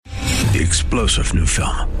The explosive new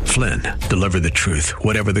film, Flynn, deliver the truth,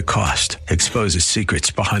 whatever the cost, exposes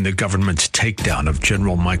secrets behind the government's takedown of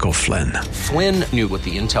General Michael Flynn. Flynn knew what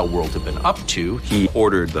the intel world had been up to. He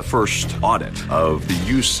ordered the first audit of the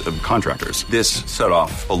use of contractors. This set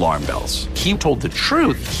off alarm bells. He told the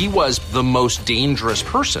truth. He was the most dangerous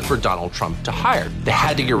person for Donald Trump to hire. They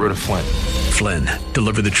had to get rid of Flynn. Flynn,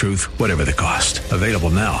 deliver the truth, whatever the cost. Available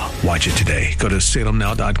now. Watch it today. Go to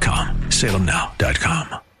salemnow.com.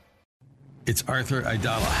 salemnow.com. It's Arthur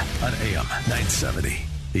Aidala on AM 970.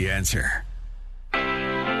 The Answer.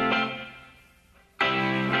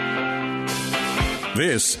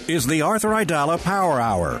 This is the Arthur Aidala Power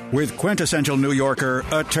Hour with quintessential New Yorker,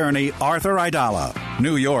 attorney Arthur Aidala,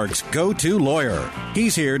 New York's go-to lawyer.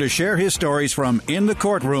 He's here to share his stories from in the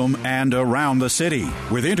courtroom and around the city,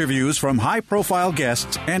 with interviews from high-profile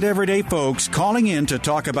guests and everyday folks calling in to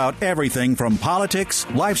talk about everything from politics,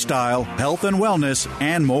 lifestyle, health and wellness,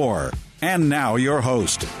 and more. And now your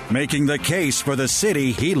host, making the case for the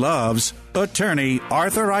city he loves, attorney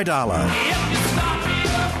Arthur Aidala.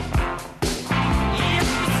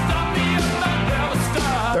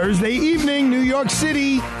 Thursday evening, New York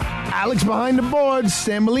City. Alex behind the boards.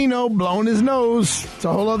 San Marino blowing his nose. It's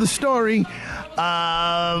a whole other story.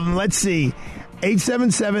 Let's see.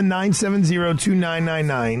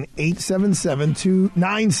 877-970-2999.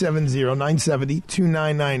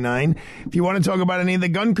 877-970-2999. If you want to talk about any of the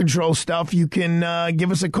gun control stuff, you can give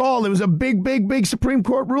us a call. There was a big Supreme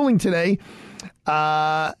Court ruling today.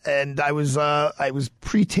 And I was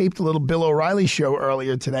pre-taped a little Bill O'Reilly show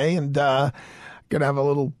earlier today, and going to have a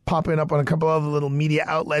little popping up on a couple other little media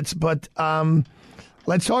outlets. But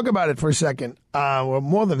let's talk about it for a second, or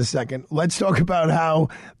more than a second. Let's talk about how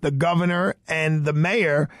the governor and the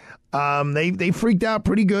mayor, they freaked out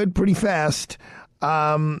pretty good, pretty fast.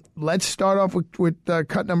 Let's start off with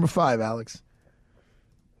cut number 5, Alex.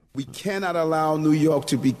 We cannot allow New York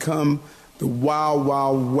to become the Wild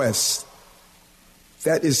Wild West.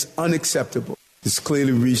 That is unacceptable. It's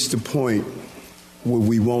clearly reached a point where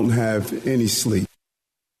we won't have any sleep.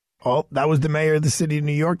 Oh, that was the mayor of the city of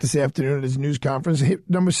New York this afternoon at his news conference. Hit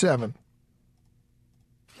number 7.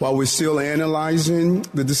 While we're still analyzing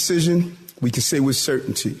the decision, we can say with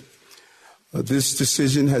certainty, this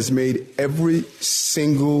decision has made every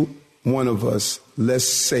single one of us less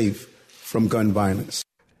safe from gun violence.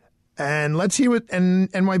 And let's hear what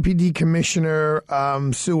NYPD Commissioner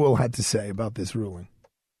Sewell had to say about this ruling.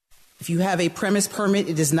 If you have a premise permit,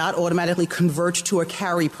 it does not automatically convert to a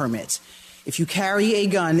carry permit. If you carry a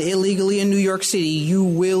gun illegally in New York City, you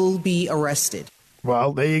will be arrested.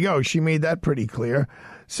 Well, there you go. She made that pretty clear.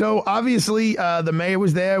 So obviously, the mayor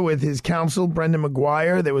was there with his counsel, Brendan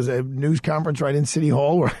McGuire. There was a news conference right in City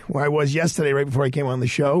Hall where I was yesterday, right before I came on the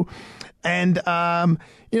show. And,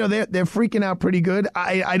 they're freaking out pretty good.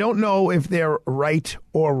 I don't know if they're right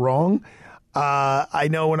or wrong. I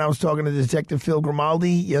know when I was talking to Detective Phil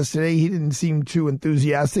Grimaldi yesterday, he didn't seem too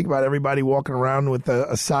enthusiastic about everybody walking around with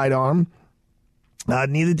a sidearm.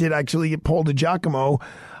 Neither did actually Paul DiGiacomo,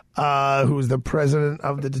 who is the president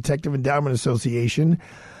of the Detective Endowment Association.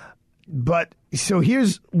 But so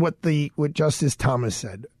here's what Justice Thomas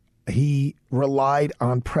said. He relied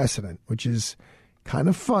on precedent, which is kind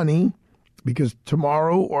of funny because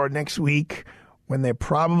tomorrow or next week, when they're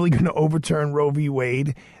probably going to overturn Roe v.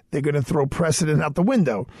 Wade, they're going to throw precedent out the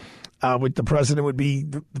window, which the precedent would be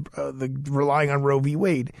the relying on Roe v.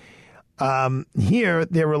 Wade. Here,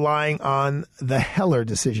 they're relying on the Heller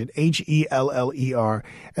decision, Heller,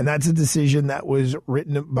 and that's a decision that was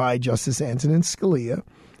written by Justice Antonin Scalia,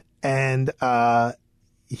 and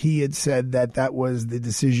he had said that was the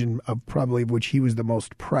decision of probably which he was the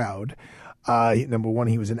most proud. Number one,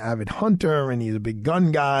 he was an avid hunter, and he's a big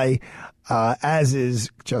gun guy, as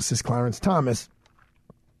is Justice Clarence Thomas.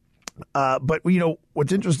 But,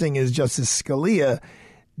 what's interesting is Justice Scalia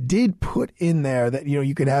did put in there that,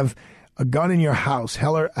 you could have a gun in your house.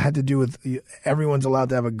 Heller had to do with everyone's allowed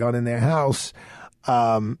to have a gun in their house.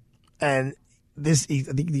 And this, I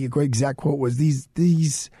think the exact quote was,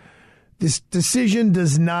 this decision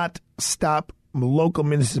does not stop local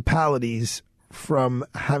municipalities from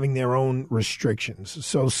having their own restrictions.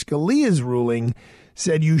 So Scalia's ruling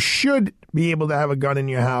said you should be able to have a gun in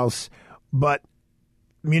your house, but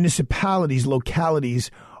municipalities, localities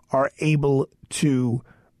are able to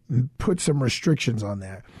put some restrictions on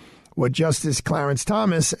there. What Justice Clarence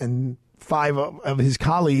Thomas and 5 of his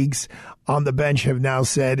colleagues on the bench have now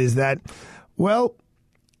said is that, well,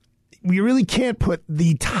 we really can't put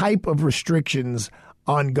the type of restrictions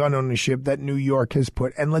on gun ownership that New York has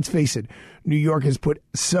put. And let's face it, New York has put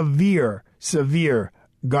severe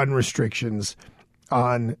gun restrictions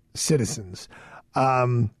on citizens.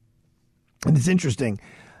 And it's interesting.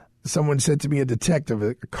 Someone said to me, a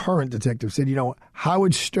current detective said,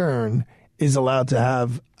 Howard Stern is allowed to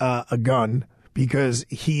have a gun because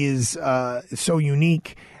he is so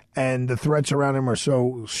unique and the threats around him are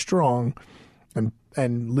so strong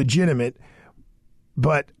and legitimate.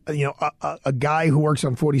 But, a guy who works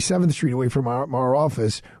on 47th Street away from our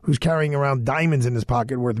office who's carrying around diamonds in his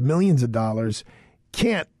pocket worth millions of dollars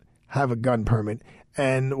can't have a gun permit.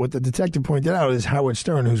 And what the detective pointed out is Howard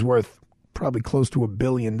Stern, who's worth probably close to $1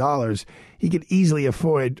 billion, he could easily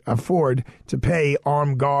afford to pay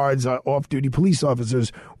armed guards, off-duty police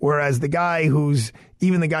officers, whereas the guy who's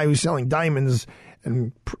selling diamonds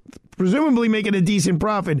and presumably making a decent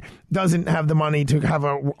profit doesn't have the money to have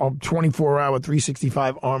a 24-hour,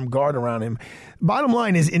 365 armed guard around him. Bottom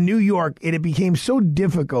line is, in New York, it became so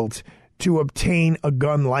difficult to obtain a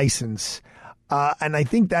gun license. And I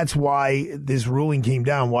think that's why this ruling came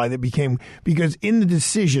down, because in the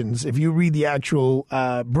decisions, if you read the actual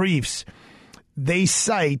briefs, they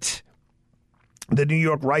cite the New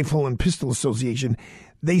York Rifle and Pistol Association.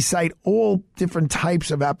 They cite all different types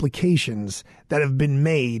of applications that have been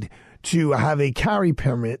made to have a carry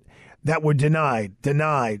permit that were denied.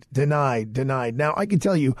 Now, I can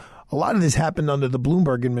tell you a lot of this happened under the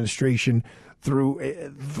Bloomberg administration through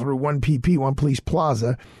 1PP, One Police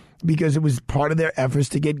Plaza, because it was part of their efforts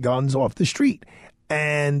to get guns off the street.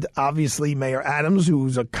 And obviously, Mayor Adams, who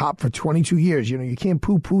was a cop for 22 years, you can't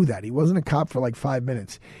poo-poo that. He wasn't a cop for like 5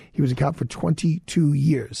 minutes. He was a cop for 22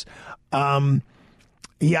 years.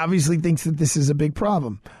 He obviously thinks that this is a big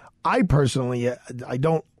problem. I personally, I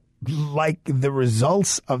don't like the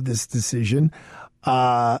results of this decision.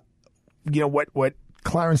 What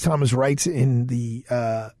Clarence Thomas writes in the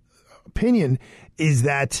opinion is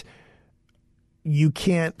that you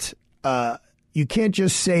can't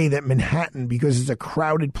just say that Manhattan, because it's a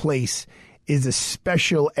crowded place, is a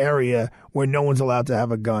special area where no one's allowed to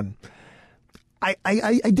have a gun.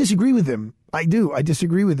 I disagree with him. I do. I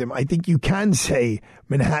disagree with him. I think you can say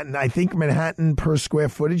Manhattan. I think Manhattan per square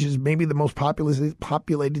footage is maybe the most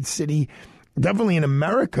populated city, definitely in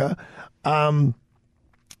America. You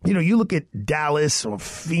look at Dallas or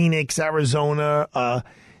Phoenix, Arizona,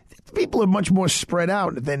 people are much more spread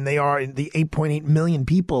out than they are in the 8.8 million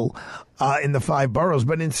people in the 5 boroughs.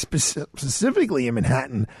 But specifically in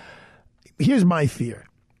Manhattan, here's my fear.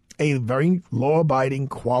 A very law-abiding,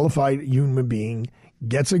 qualified human being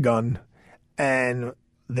gets a gun, and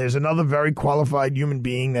there's another very qualified human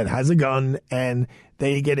being that has a gun, and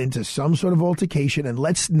they get into some sort of altercation. And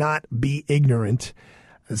let's not be ignorant,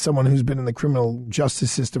 as someone who's been in the criminal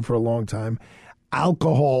justice system for a long time,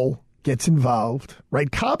 alcohol gets involved,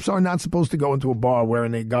 right? Cops are not supposed to go into a bar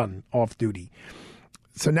wearing a gun off duty.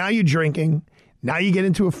 So now you're drinking. Now you get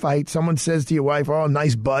into a fight. Someone says to your wife, oh,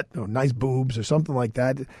 nice butt or nice boobs or something like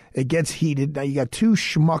that. It gets heated. Now you got 2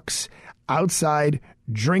 schmucks outside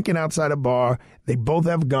drinking outside a bar. They both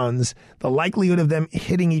have guns. The likelihood of them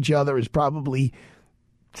hitting each other is probably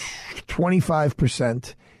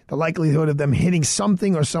 25%. The likelihood of them hitting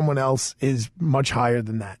something or someone else is much higher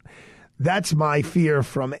than that. That's my fear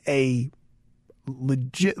from a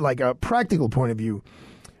legit, like a practical point of view.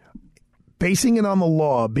 Basing it on the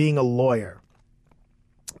law, being a lawyer,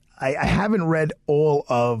 I haven't read all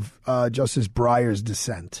of Justice Breyer's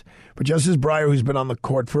dissent, but Justice Breyer, who's been on the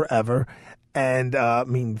court forever, and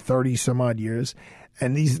 30 some odd years,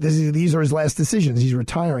 and these are his last decisions. He's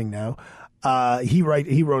retiring now. He wrote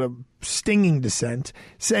a stinging dissent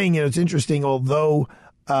saying, it's interesting, although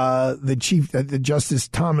the Justice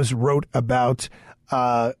Thomas wrote about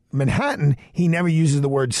Manhattan, he never uses the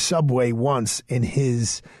word subway once in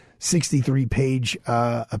his 63-page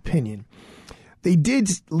opinion. They did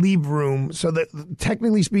leave room so that,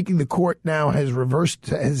 technically speaking, the court now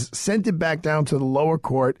has sent it back down to the lower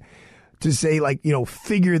court to say,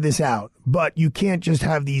 figure this out. But you can't just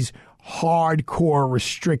have these hardcore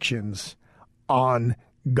restrictions on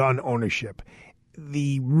gun ownership.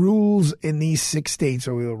 The rules in these 6 states,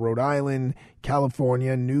 so Rhode Island,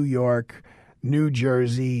 California, New York, New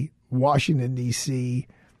Jersey, Washington, D.C.,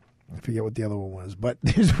 I forget what the other one was, but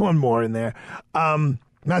there's one more in there.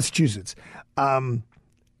 Massachusetts.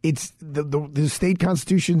 It's the state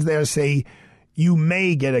constitutions there say you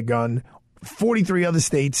may get a gun. 43 other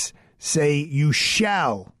states say you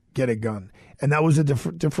shall get a gun. And that was a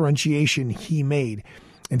differentiation he made.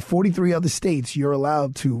 In 43 other states, you're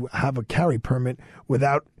allowed to have a carry permit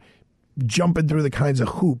without jumping through the kinds of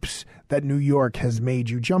hoops that New York has made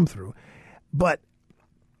you jump through. But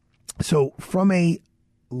so from a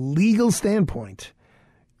legal standpoint,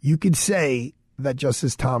 you could say that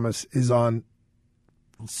Justice Thomas is on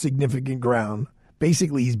significant ground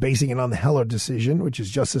Basically, he's basing it on the Heller decision, which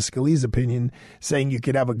is Justice Scalia's opinion, saying you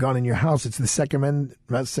could have a gun in your house. It's the Second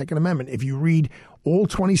Amendment. If you read all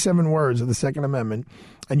 27 words of the Second Amendment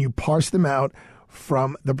and you parse them out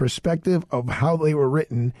from the perspective of how they were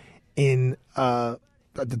written in at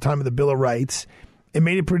the time of the Bill of Rights, it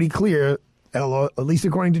made it pretty clear, at least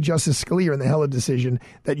according to Justice Scalia in the Heller decision,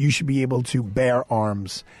 that you should be able to bear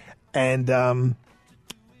arms. And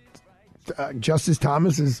Justice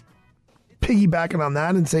Thomas is piggybacking on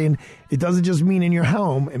that and saying it doesn't just mean in your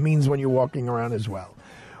home, it means when you're walking around as well.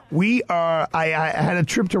 I had a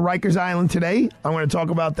trip to Rikers Island today. I'm going to talk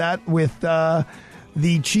about that with the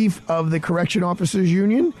chief of the Correction Officers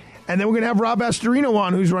Union. And then we're going to have Rob Astorino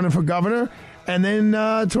on, who's running for governor. And then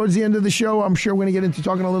towards the end of the show, I'm sure we're going to get into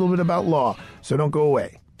talking a little bit about law. So don't go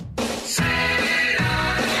away.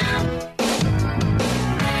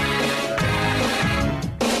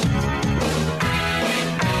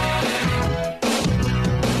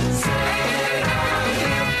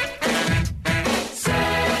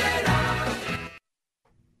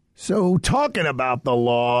 So talking about the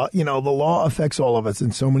law, the law affects all of us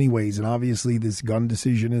in so many ways, and obviously this gun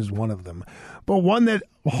decision is one of them. But one that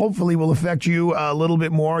hopefully will affect you a little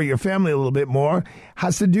bit more, your family a little bit more,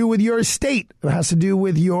 has to do with your estate. It has to do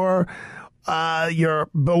with your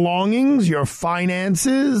belongings, your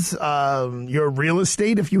finances, your real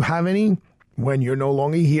estate, if you have any, when you're no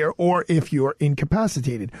longer here, or if you're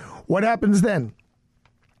incapacitated. What happens then?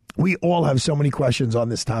 We all have so many questions on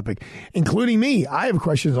this topic, including me. I have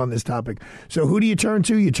questions on this topic. So who do you turn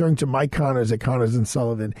to? You turn to Mike Connors at Connors &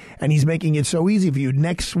 Sullivan, and he's making it so easy for you.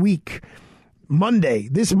 Next week,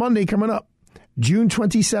 this Monday coming up, June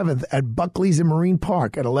 27th at Buckley's in Marine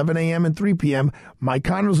Park at 11 a.m. and 3 p.m. Mike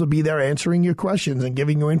Connors will be there answering your questions and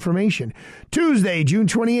giving you information. Tuesday, June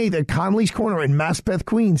 28th at Conley's Corner in Maspeth,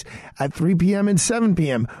 Queens at 3 p.m. and 7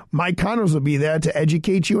 p.m. Mike Connors will be there to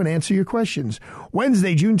educate you and answer your questions.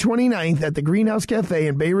 Wednesday, June 29th at the Greenhouse Cafe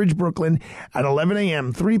in Bay Ridge, Brooklyn at 11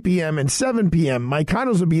 a.m., 3 p.m. and 7 p.m. Mike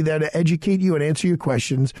Connors will be there to educate you and answer your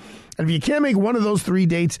questions. And if you can't make one of those 3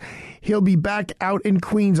 dates, he'll be back out in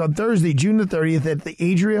Queens on Thursday, June the 30th at the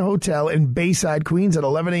Adria Hotel in Bayside, Queens at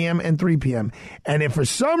 11 a.m. and 3 p.m. And if for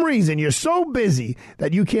some reason you're so busy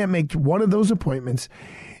that you can't make one of those appointments,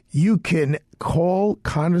 you can call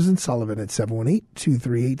Connors & Sullivan at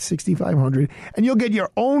 718-238-6500, and you'll get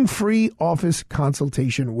your own free office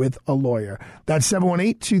consultation with a lawyer. That's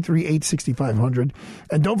 718-238-6500.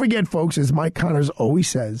 And don't forget, folks, as Mike Connors always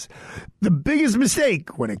says, the biggest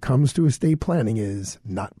mistake when it comes to estate planning is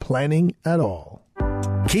not planning at all.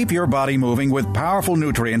 Keep your body moving with powerful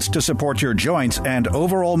nutrients to support your joints and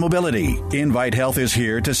overall mobility. Invite Health is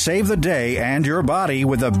here to save the day and your body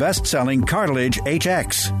with the best-selling Cartilage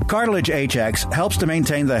HX. Cartilage HX helps to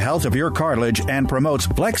maintain the health of your cartilage and promotes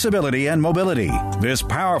flexibility and mobility. This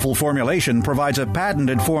powerful formulation provides a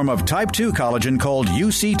patented form of type 2 collagen called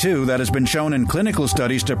UC2 that has been shown in clinical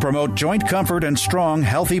studies to promote joint comfort and strong,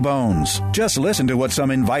 healthy bones. Just listen to what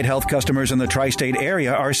some Invite Health customers in the tri-state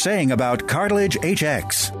area are saying about Cartilage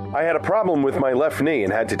HX. I had a problem with my left knee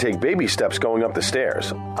and had to take baby steps going up the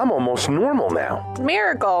stairs. I'm almost normal now.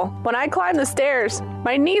 Miracle! When I climb the stairs,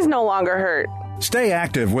 my knees no longer hurt. Stay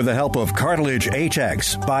active with the help of Cartilage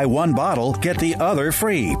HX. Buy one bottle, get the other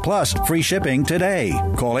free, plus free shipping today.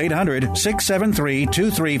 Call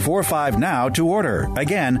 800-673-2345 now to order.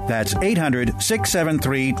 Again, that's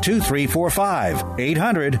 800-673-2345.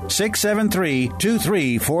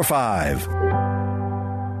 800-673-2345.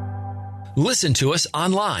 Listen to us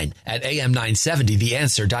online at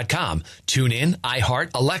am970theanswer.com. Tune in,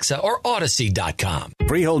 iHeart, Alexa, or Odyssey.com.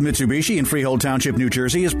 Freehold Mitsubishi in Freehold Township, New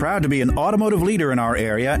Jersey is proud to be an automotive leader in our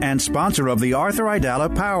area and sponsor of the Arthur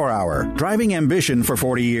Aidala Power Hour. Driving ambition for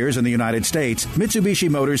 40 years in the United States, Mitsubishi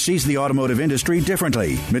Motors sees the automotive industry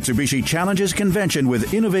differently. Mitsubishi challenges convention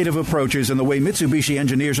with innovative approaches in the way Mitsubishi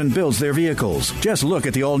engineers and builds their vehicles. Just look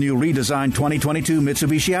at the all-new redesigned 2022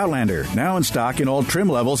 Mitsubishi Outlander, now in stock in all trim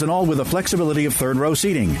levels and all with a flexibility of third-row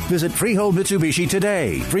seating. Visit Freehold Mitsubishi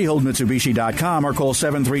today. FreeholdMitsubishi.com or call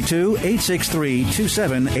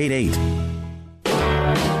 732-863-2788.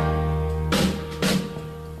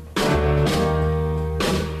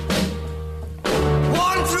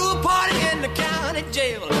 Walking through a party in the county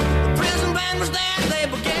jail. The prison band was there, they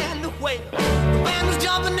began to wail. The band was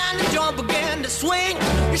jumping and the jump began to swing.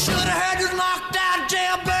 You should have heard this knocked out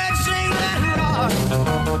jailbird sing. Let it rock.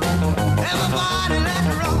 Everybody let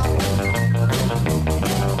it rock.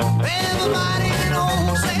 Everybody in an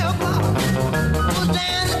old cell block was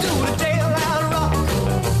dancing to the jailhouse rock.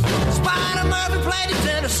 Spider Murphy played his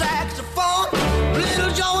tenor saxophone.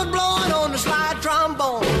 Little Joe was blowing on the slide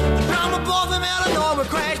trombone. The drummer boy from Illinois would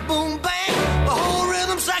crash, boom, bang. The whole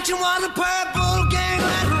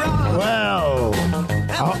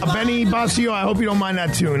Benny Basio, I hope you don't mind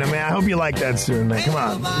that tune. I mean, I hope you like that tune, man. Come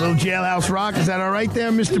on. A little jailhouse rock. Is that all right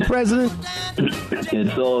there, Mr. President?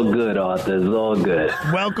 It's all good, Arthur. It's all good.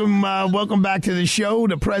 Welcome back to the show,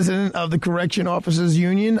 the president of the Correction Officers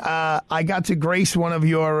Union. I got to grace one of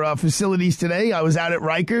your facilities today. I was out at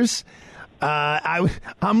Rikers.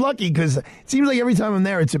 I'm lucky because it seems like every time I'm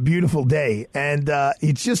there, it's a beautiful day, and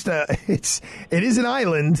it's just it is an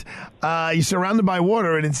island. You're surrounded by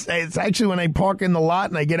water, and it's actually when I park in the lot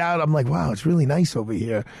and I get out, I'm like, wow, it's really nice over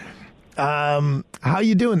here. How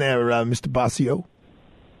you doing there, Mr. Basio?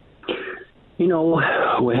 You know,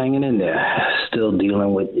 we're hanging in there, still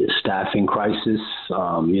dealing with staffing crisis.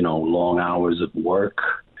 Long hours of work.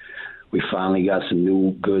 We finally got some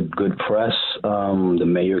new good press. The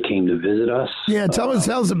mayor came to visit us. Yeah, tell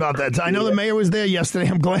us about that. I know the mayor was there yesterday.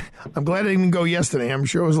 I'm glad I didn't go yesterday. I'm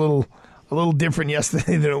sure it was a little different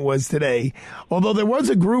yesterday than it was today. Although there was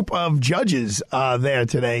a group of judges there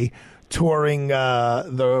today touring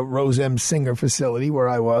the Rose M. Singer facility where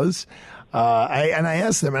I was. I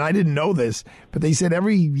asked them, and I didn't know this, but they said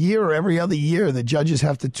every year or every other year the judges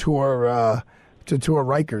have to tour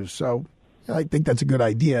Rikers. So I think that's a good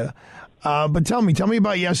idea. But tell me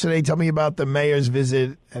about yesterday. Tell me about the mayor's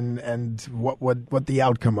visit and what the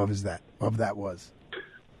outcome of that was.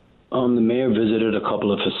 The mayor visited a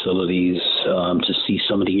couple of facilities to see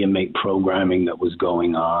some of the inmate programming that was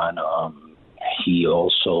going on. He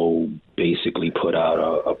also basically put out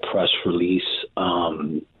a press release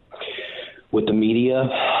with the media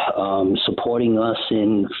supporting us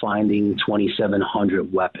in finding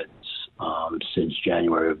 2,700 weapons since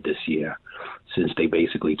January of this year, since they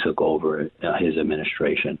basically took over his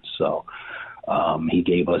administration. So he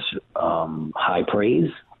gave us high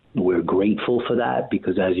praise. We're grateful for that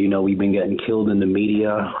because, as you know, we've been getting killed in the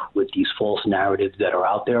media with these false narratives that are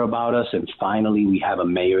out there about us. And finally, we have a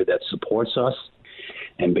mayor that supports us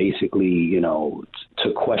and basically,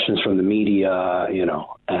 took questions from the media,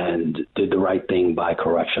 and did the right thing by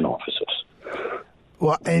correction officers.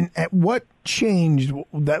 Well, and what changed?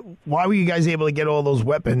 Why were you guys able to get all those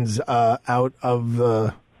weapons out of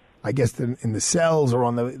the, I guess, in the cells or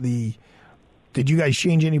on the? Did you guys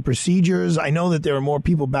change any procedures? I know that there are more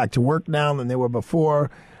people back to work now than there were before.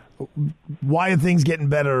 Why are things getting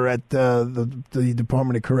better at the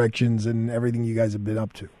Department of Corrections and everything you guys have been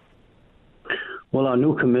up to? Well, our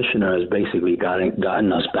new commissioner has basically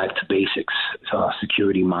gotten us back to basics,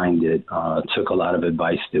 security-minded, took a lot of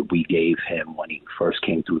advice that we gave him when he first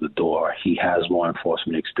came through the door. He has law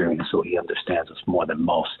enforcement experience, so he understands us more than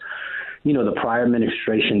most. The prior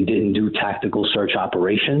administration didn't do tactical search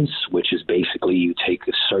operations, which is basically you take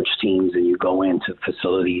the search teams and you go into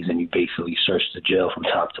facilities and you basically search the jail from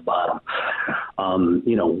top to bottom.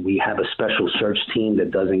 We have a special search team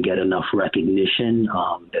that doesn't get enough recognition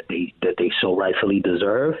that they so rightfully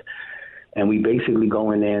deserve. And we basically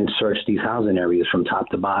go in there and search these housing areas from top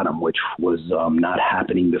to bottom, which was not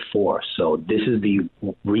happening before. So this is the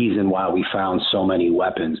reason why we found so many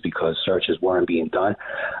weapons, because searches weren't being done.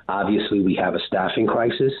 Obviously, we have a staffing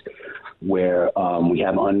crisis where we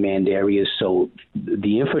have unmanned areas. So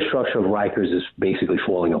the infrastructure of Rikers is basically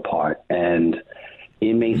falling apart. And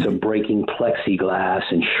inmates are breaking plexiglass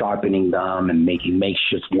and sharpening them and making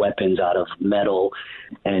makeshift weapons out of metal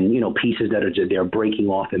and, pieces that they're breaking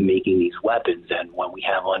off and making these weapons. And when we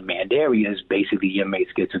have unmanned areas, basically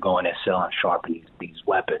inmates get to go in their cell and sharpen these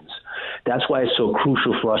weapons. That's why it's so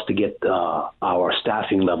crucial for us to get our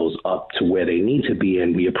staffing levels up to where they need to be.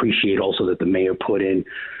 And we appreciate also that the mayor put in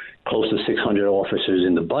close to 600 officers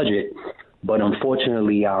in the budget. But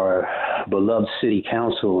unfortunately, our beloved city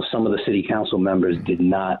council, some of the city council members did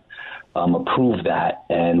not approve that,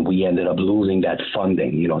 and we ended up losing that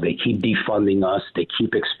funding. They keep defunding us. They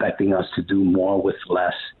keep expecting us to do more with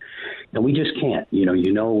less, and we just can't.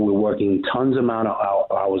 We're working tons amount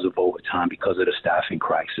of hours of overtime because of the staffing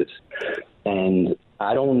crisis, and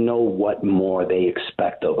I don't know what more they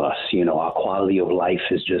expect of us. Our quality of life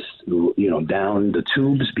is just, down the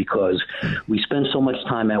tubes because we spend so much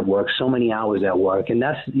time at work, so many hours at work. And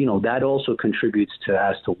that's, that also contributes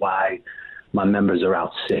as to why my members are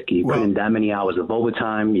out sick. You put in that many hours of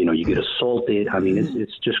overtime, you get assaulted. I mean,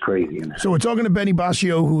 it's just crazy. So we're talking to Benny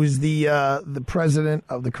Basio, who is the president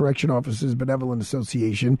of the Correction Officers Benevolent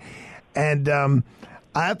Association. And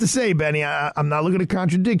I have to say, Benny, I'm not looking to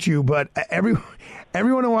contradict you, but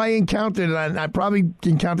everyone who I encountered, and I probably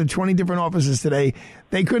encountered 20 different officers today,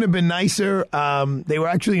 they couldn't have been nicer. They were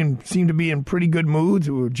actually seemed to be in pretty good moods.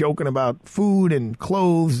 We were joking about food and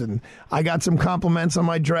clothes, and I got some compliments on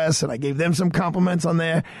my dress, and I gave them some compliments on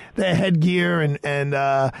their headgear.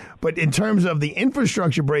 But in terms of the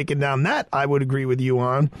infrastructure breaking down, that I would agree with you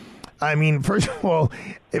on. I mean, first of all,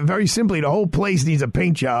 very simply, the whole place needs a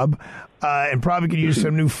paint job and probably could use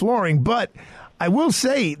some new flooring. But I will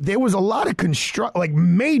say there was a lot of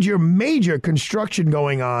major construction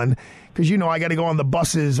going on because, I got to go on the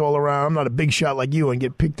buses all around. I'm not a big shot like you and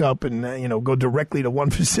get picked up and, go directly to one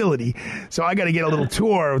facility. So I got to get a little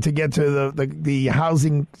tour to get to the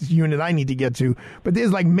housing unit I need to get to. But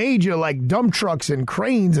there's major dump trucks and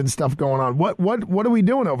cranes and stuff going on. What are we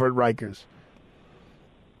doing over at Rikers?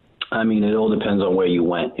 I mean, it all depends on where you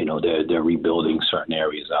went. They're rebuilding certain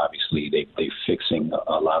areas. Obviously, they're fixing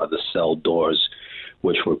a lot of the cell doors,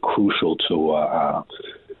 which were crucial to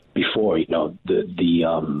before. Like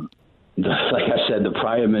I said, the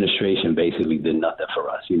prior administration basically did nothing for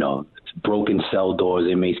us. Broken cell doors,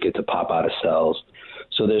 inmates get to pop out of cells.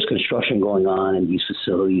 So there's construction going on in these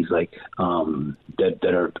facilities that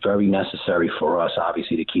are very necessary for us,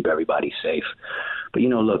 obviously, to keep everybody safe. But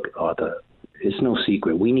look, Arthur. It's no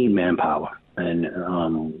secret. We need manpower, and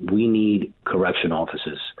we need correction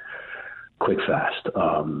officers quick, fast.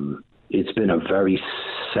 It's been a very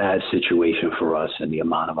sad situation for us and the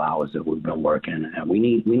amount of hours that we've been working, and we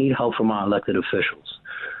need help from our elected officials.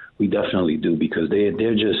 We definitely do, because they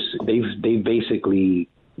basically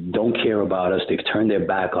don't care about us. They've turned their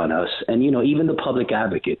back on us, and even the public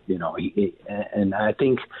advocate. And I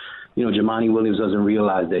think. Jamani Williams doesn't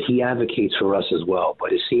realize that he advocates for us as well,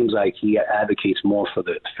 but it seems like he advocates more for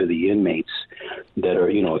the inmates that are,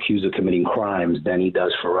 accused of committing crimes than he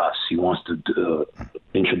does for us. He wants to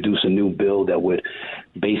introduce a new bill that would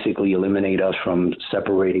basically eliminate us from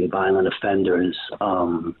separating violent offenders,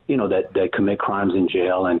 that commit crimes in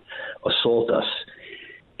jail and assault us.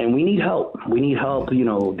 And we need help. We need help.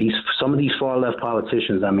 Some of these far left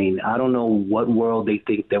politicians, I mean, I don't know what world they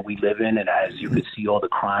think that we live in. And as you can see, all the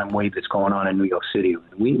crime wave that's going on in New York City,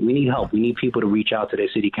 we need help. We need people to reach out to their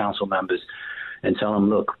city council members and tell them,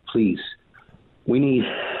 look, please, we need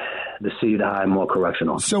the city to hire more correction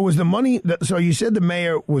officers. So was the money, so you said the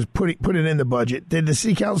mayor was put it in the budget. Did the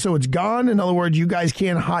city council, so it's gone? In other words, you guys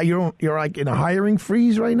can't hire, you're like in a hiring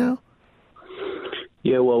freeze right now?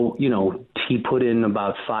 Yeah, well, he put in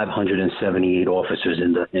about 578 officers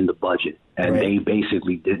in the budget, and They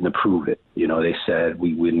basically didn't approve it. They said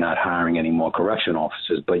we're not hiring any more correction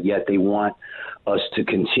officers, but yet they want us to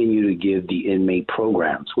continue to give the inmate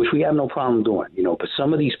programs, which we have no problem doing. But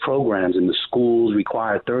some of these programs in the schools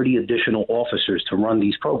require 30 additional officers to run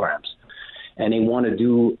these programs. And they want to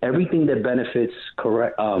do everything that benefits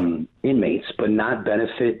inmates, but not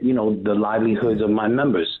benefit, the livelihoods of my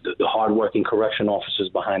members, the hardworking correction officers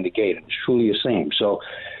behind the gate. And it's truly the same. So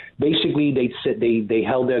basically, they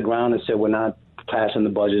held their ground and said, we're not passing the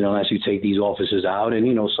budget unless you take these officers out.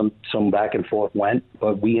 And, some back and forth went,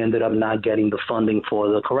 but we ended up not getting the funding for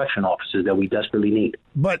the correction officers that we desperately need.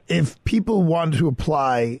 But if people want to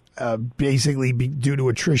apply basically due to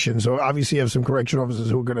attrition, so obviously you have some correction officers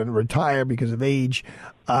who are going to retire because of age,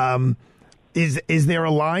 is there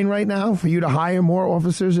a line right now for you to hire more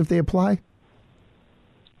officers if they apply?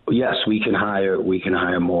 Yes, we can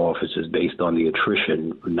hire more officers based on the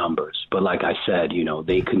attrition numbers. But like I said,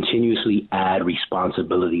 they continuously add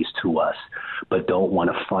responsibilities to us, but don't want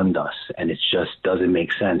to fund us. And it just doesn't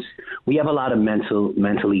make sense. We have a lot of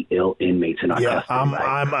mentally ill inmates in our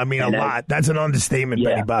custody. A lot. That's an understatement,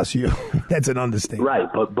 Benny Basio. That's an understatement. Right.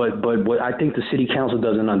 But what I think the city council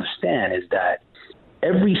doesn't understand is that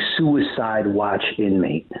every suicide watch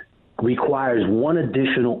inmate requires one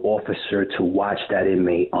additional officer to watch that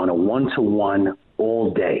inmate on a 1-to-1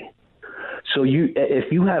 all day. So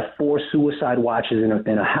if you have 4 suicide watches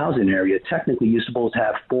in a housing area, technically you're supposed to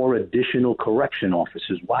have 4 additional correction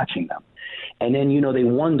officers watching them. And then, they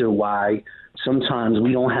wonder why sometimes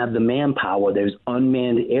we don't have the manpower. There's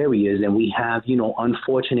unmanned areas and we have,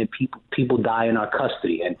 unfortunate people die in our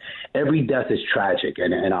custody. And every death is tragic.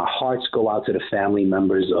 And our hearts go out to the family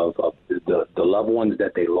members of the loved ones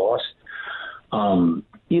that they lost.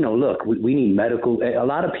 Look, we need medical. A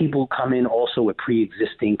lot of people come in also with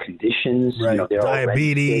pre-existing conditions. Right.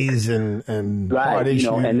 Diabetes and heart issues.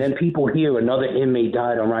 And then people hear another inmate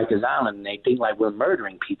died on Rikers Island, and they think like we're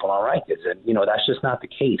murdering people on Rikers. And, that's just not the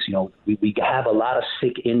case. We have a lot of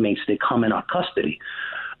sick inmates that come in our custody.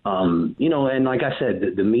 And like I said,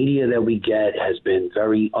 the media that we get has been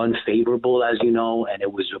very unfavorable, as you know, and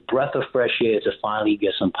it was a breath of fresh air to finally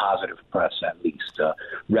get some positive press, at least,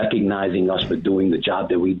 recognizing us for doing the job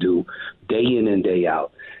that we do day in and day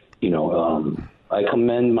out. I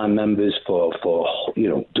commend my members for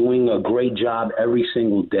doing a great job every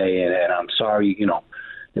single day, and I'm sorry,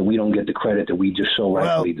 that we don't get the credit that we just so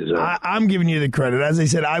rightfully deserve. I'm giving you the credit. As I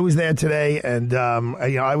said, I was there today, and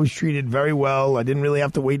I was treated very well. I didn't really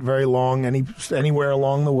have to wait very long anywhere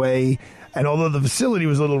along the way. And although the facility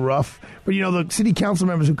was a little rough, but the city council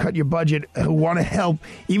members who cut your budget, who want to help,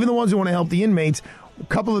 even the ones who want to help the inmates, a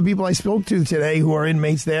couple of the people I spoke to today who are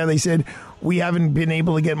inmates there, they said we haven't been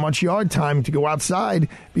able to get much yard time to go outside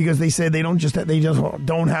because they said they just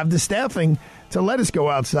don't have the staffing to let us go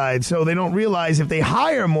outside. So they don't realize if they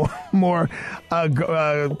hire more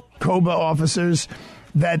COBA officers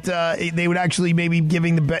that they would actually maybe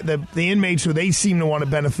giving the inmates who they seem to want to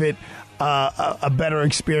benefit a better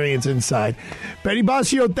experience inside. Betty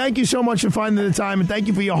Basio, thank you so much for finding the time, and thank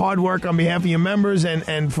you for your hard work on behalf of your members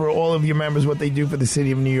and for all of your members, what they do for the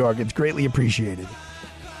city of New York. It's greatly appreciated.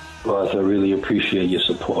 Ross, I really appreciate your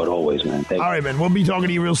support always, man. Thank you. All right, man. We'll be talking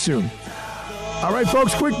to you real soon. All right,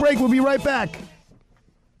 folks, quick break. We'll be right back.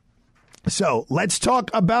 So let's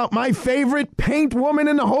talk about my favorite paint woman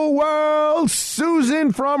in the whole world,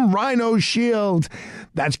 Susan from Rhino Shield.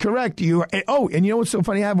 That's correct. And you know what's so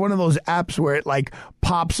funny? I have one of those apps where it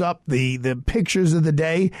pops up the pictures of the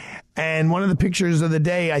day. And one of the pictures of the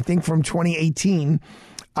day, I think from 2018,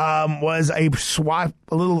 was a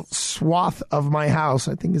little swath of my house.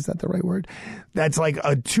 I think, is that the right word? That's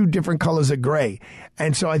two different colors of gray.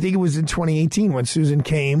 And so I think it was in 2018 when Susan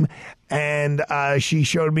came and she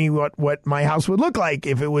showed me what my house would look like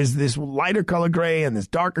if it was this lighter color gray and this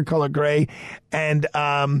darker color gray. And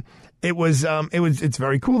it's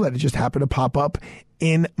very cool that it just happened to pop up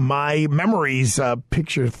in my memories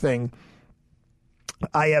picture thing.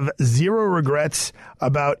 I have zero regrets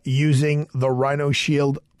about using the Rhino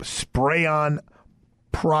Shield spray-on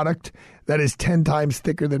product that is 10 times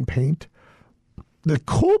thicker than paint. The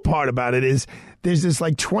cool part about it is there's this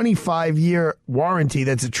 25-year warranty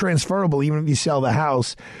that's transferable even if you sell the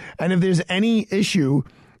house. And if there's any issue,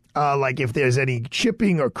 if there's any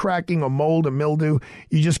chipping or cracking or mold or mildew,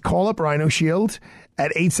 you just call up Rhino Shield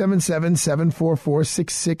at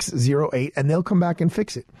 877-744-6608 and they'll come back and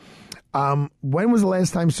fix it. When was the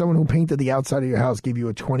last time someone who painted the outside of your house gave you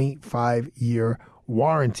a 25-year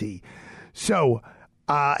warranty? So,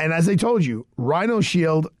 and as I told you, Rhino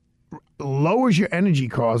Shield lowers your energy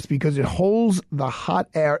costs because it holds the hot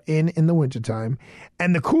air in the wintertime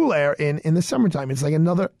and the cool air in the summertime. It's like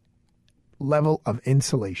another level of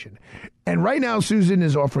insulation. And right now, Susan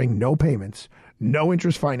is offering no payments, no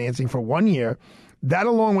interest financing for 1 year. That,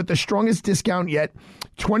 along with the strongest discount yet,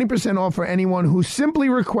 20% off for anyone who simply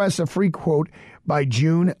requests a free quote by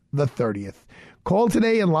June the 30th. Call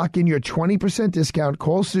today and lock in your 20% discount.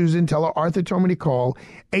 Call Susan. Tell her Arthur told me to call.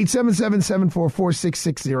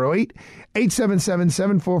 877-744-6608.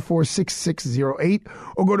 877-744-6608.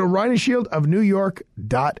 Or go to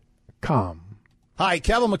rhinoshieldofnewyork.com. Hi,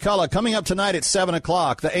 Kevin McCullough. Coming up tonight at 7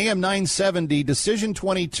 o'clock, the AM 970 Decision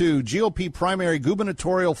 22 GOP Primary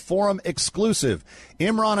Gubernatorial Forum exclusive.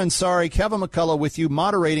 Imran Ansari, Kevin McCullough with you,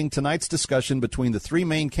 moderating tonight's discussion between the three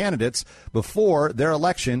main candidates before their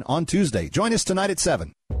election on Tuesday. Join us tonight at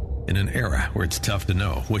 7. In an era where it's tough to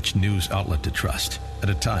know which news outlet to trust,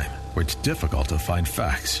 at a time where it's difficult to find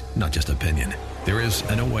facts, not just opinion, there is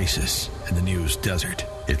an oasis in the news desert.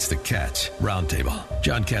 It's the Katz Roundtable.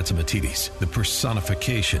 John Catsimatidis, the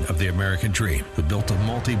personification of the American dream, who built a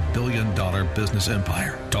multi-billion-dollar business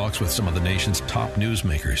empire, talks with some of the nation's top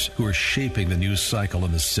newsmakers who are shaping the news cycle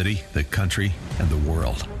in the city, the country, and the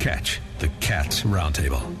world. Catch the Katz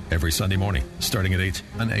Roundtable every Sunday morning, starting at 8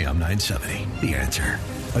 on AM 970. The Answer.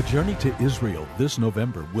 A journey to Israel this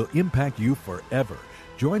November will impact you forever.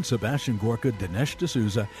 Join Sebastian Gorka, Dinesh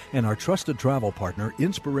D'Souza, and our trusted travel partner,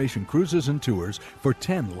 Inspiration Cruises and Tours, for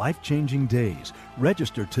 10 life-changing days.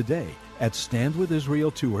 Register today at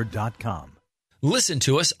standwithisraeltour.com. Listen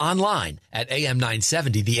to us online at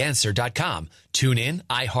am970theanswer.com. Tune in,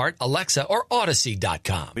 iHeart, Alexa, or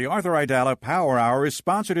Odyssey.com. The Arthur Aidala Power Hour is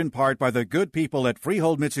sponsored in part by the good people at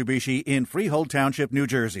Freehold Mitsubishi in Freehold Township, New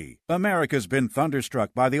Jersey. America's been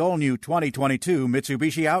thunderstruck by the all-new 2022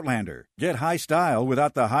 Mitsubishi Outlander. Get high style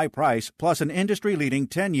without the high price, plus an industry-leading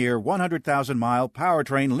 10-year, 100,000-mile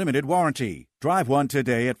powertrain limited warranty. Drive one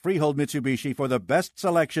today at Freehold Mitsubishi for the best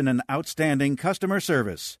selection and outstanding customer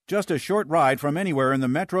service. Just a short ride from anywhere in the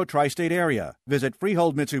metro tri-state area. Visit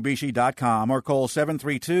freeholdmitsubishi.com or call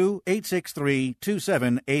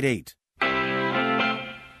 732-863-2788.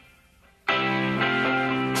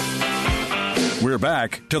 We're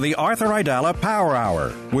back to the Arthur Aidala Power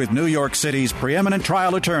Hour with New York City's preeminent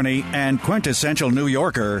trial attorney and quintessential New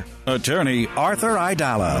Yorker, attorney Arthur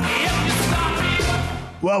Aidala.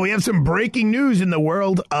 Well, we have some breaking news in the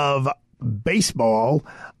world of baseball.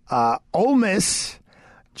 Ole Miss,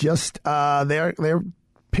 just their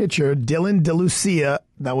pitcher, Dylan DeLucia,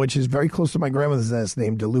 now which is very close to my grandmother's last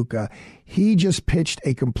name, DeLuca, he just pitched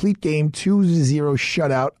a complete game 2-0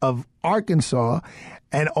 shutout of Arkansas,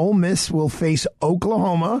 and Ole Miss will face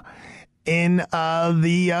Oklahoma in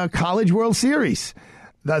the College World Series.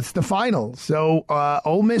 That's the final. So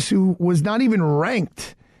Ole Miss, who was not even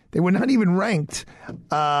ranked, they were not even ranked,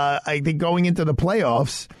 I think, going into the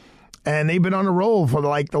playoffs, and they've been on a roll for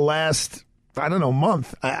like the last, I don't know,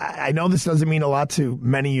 month. I know this doesn't mean a lot to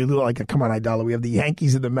many of you. Like, come on, Aidala, we have the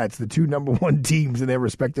Yankees and the Mets, the two number one teams in their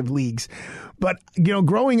respective leagues. But, you know,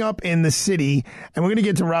 growing up in the city, and we're going to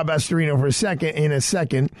get to Rob Astorino in a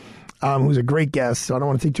second, who's a great guest, so I don't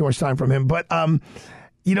want to take too much time from him. But,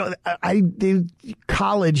 you know,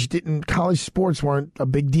 college sports weren't a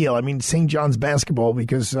big deal. I mean, St. John's basketball,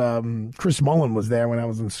 because Chris Mullen was there when I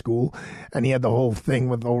was in school, and he had the whole thing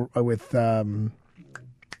with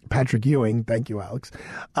Patrick Ewing. Thank you, Alex.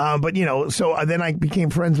 But, you know, so then I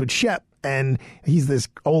became friends with Shep, and he's this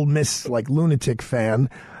Ole Miss, like, lunatic fan.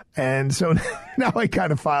 And so now I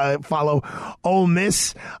kind of follow Ole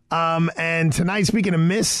Miss. And tonight, speaking of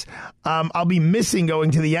Miss, I'll be missing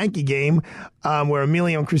going to the Yankee game where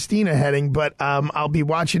Emilio and Christina are heading, but I'll be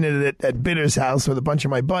watching it at Bitter's house with a bunch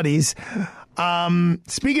of my buddies.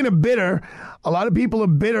 Speaking of bitter, a lot of people are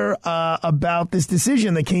bitter about this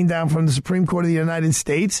decision that came down from the Supreme Court of the United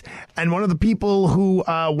States. And one of the people who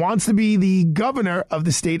wants to be the governor of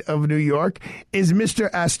the state of New York is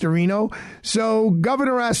Mr. Astorino. So,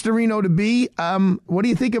 Governor Astorino to be, what do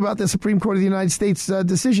you think about the Supreme Court of the United States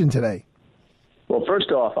decision today? Well,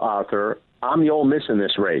 first off, Arthur, I'm the Ole Miss in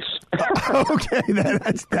this race. Okay,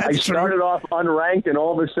 that's I started off unranked, and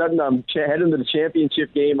all of a sudden I'm heading to the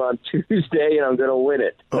championship game on Tuesday, and I'm going to win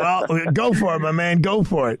it. Well, go for it, my man. Go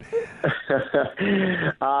for it.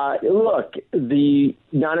 Look,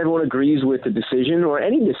 not everyone agrees with the decision or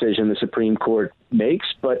any decision the Supreme Court makes,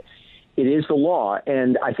 but it is the law,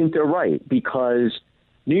 and I think they're right, because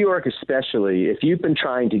New York especially, if you've been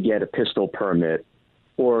trying to get a pistol permit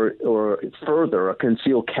or further, a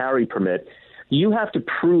concealed carry permit, you have to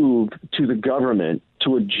prove to the government,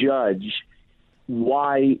 to a judge,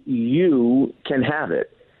 why you can have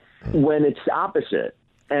it when it's opposite.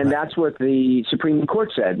 And that's what the Supreme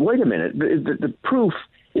Court said. Wait a minute, the proof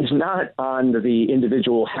is not on the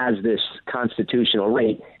individual has this constitutional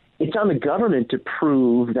right. It's on the government to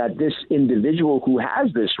prove that this individual who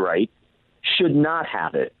has this right should not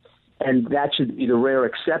have it. And that should be the rare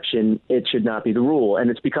exception. It should not be the rule. And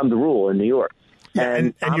it's become the rule in New York. Yeah,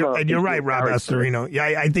 and you're right, Rob Astorino. Yeah,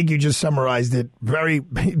 I think you just summarized it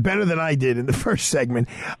better than I did in the first segment.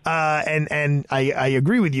 And I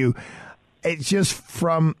agree with you. It's just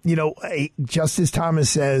from, Justice Thomas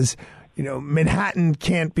says, Manhattan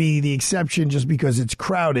can't be the exception just because it's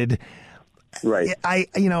crowded. Right.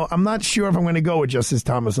 I'm not sure if I'm going to go with Justice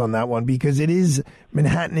Thomas on that one, because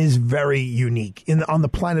Manhattan is very unique. On the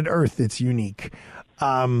planet Earth, it's unique.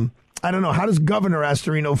 I don't know. How does Governor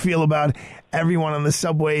Astorino feel about everyone on the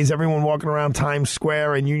subways, everyone walking around Times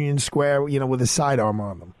Square and Union Square, with a sidearm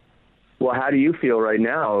on them? Well, how do you feel right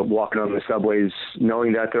now walking on the subways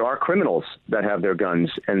knowing that there are criminals that have their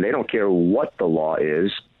guns and they don't care what the law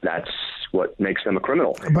is? That's what makes them a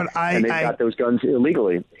criminal. But and they've got those guns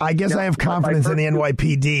illegally. I guess I have confidence in the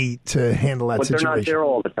NYPD to handle that situation. But they're not there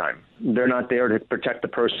all the time. They're not there to protect the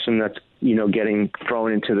person that's, getting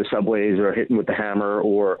thrown into the subways or hitting with the hammer,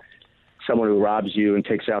 or someone who robs you and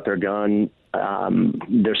takes out their gun.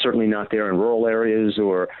 They're certainly not there in rural areas,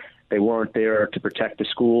 or they weren't there to protect the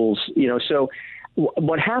schools. So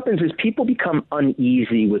what happens is people become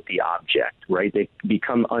uneasy with the object, right? They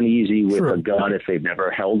become uneasy with a gun if they've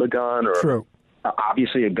never held a gun. Or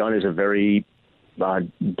obviously a gun is a very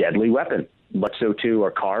deadly weapon, but so too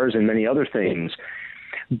are cars and many other things.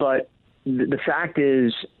 But the fact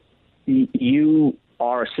is, you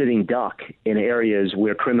are a sitting duck in areas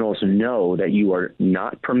where criminals know that you are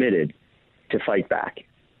not permitted to fight back.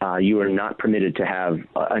 You are not permitted to have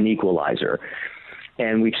an equalizer.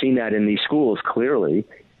 And we've seen that in these schools clearly.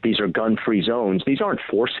 These are gun-free zones. These aren't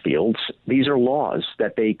force fields. These are laws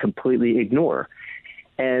that they completely ignore.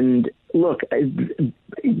 And look,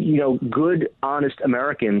 good, honest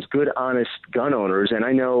Americans, good, honest gun owners, and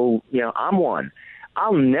I know, I'm one.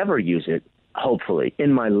 I'll never use it, hopefully,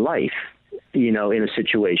 in my life, in a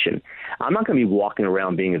situation. I'm not going to be walking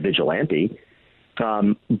around being a vigilante.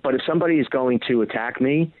 But if somebody is going to attack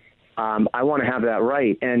me I want to have that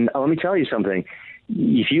right. And let me tell you something.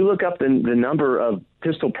 If you look up the number of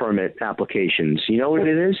pistol permit applications, you know what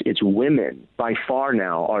it is? It's women. By far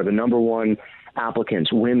now are the number one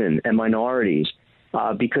applicants, women and minorities,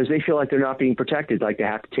 because they feel like they're not being protected, like they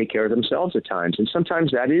have to take care of themselves at times. And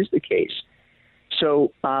sometimes that is the case.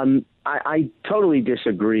 So I totally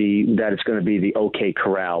disagree that it's going to be the OK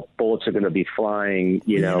Corral. Bullets are going to be flying,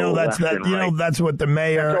 that's that's what the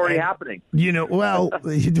mayor. That's already happening. Well,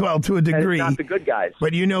 to a degree. And it's not the good guys.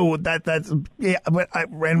 But that's yeah. But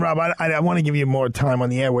Rob, I want to give you more time on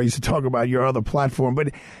the airways to talk about your other platform. But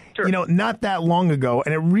sure. Not that long ago,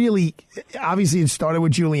 and it really, obviously, it started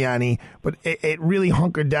with Giuliani, but it really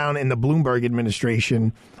hunkered down in the Bloomberg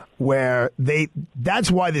administration, where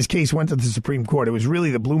that's why this case went to the Supreme Court. It was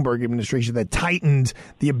really the Bloomberg administration that tightened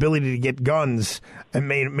the ability to get guns and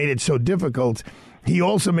made it so difficult. He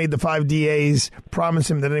also made the 5 DAs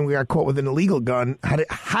promise him that anyone who got caught with an illegal gun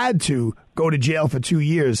had to go to jail for 2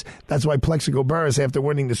 years. That's why Plexico Burress, after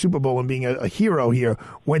winning the Super Bowl and being a hero here,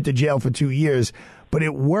 went to jail for 2 years. But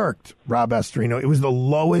it worked, Rob Astorino. It was the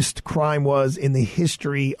lowest crime was in the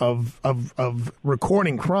history of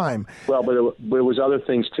recording crime. Well, but it was other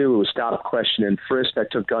things, too. It was stop, question, and frisk that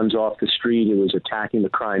took guns off the street. It was attacking the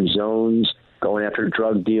crime zones, going after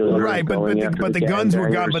drug dealers. Right, but the guns were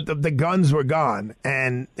gone. But the guns were gone,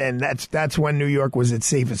 and that's when New York was its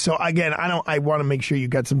safest. So again, I want to make sure you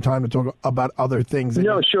got some time to talk about other things.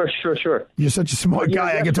 No, sure. You're such a smart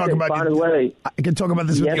guy. I can talk about. By the way, I can talk about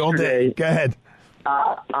this with you all day. Go ahead.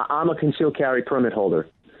 I'm a concealed carry permit holder.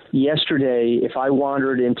 Yesterday, if I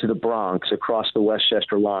wandered into the Bronx across the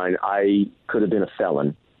Westchester line, I could have been a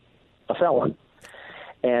felon.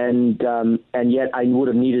 And yet I would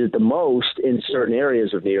have needed it the most in certain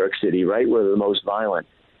areas of New York City, right, where they're the most violent.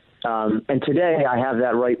 And today I have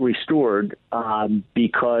that right restored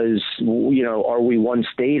because, are we one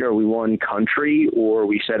state, are we one country, or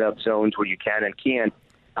we set up zones where you can and can't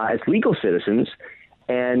as legal citizens.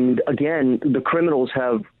 And again, the criminals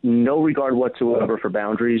have no regard whatsoever for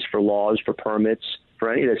boundaries, for laws, for permits,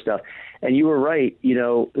 for any of this stuff. And you were right.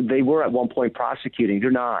 They were at one point prosecuting.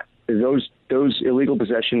 They're not. Those illegal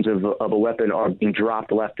possessions of a weapon are being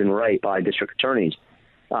dropped left and right by district attorneys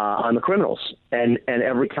on the criminals. And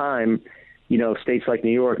every time, states like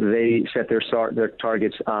New York, they set their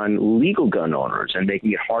targets on legal gun owners and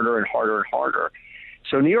making it harder and harder and harder.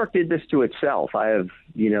 So New York did this to itself. They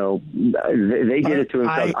did it to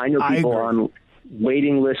themselves. I know people on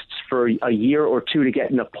waiting lists for a year or two to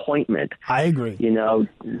get an appointment. I agree.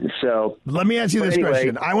 So let me ask you this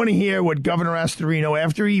question. I want to hear what Governor Astorino,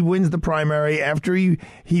 after he wins the primary, after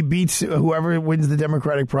he beats whoever wins the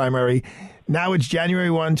Democratic primary. Now it's January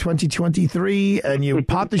 1, 2023, and you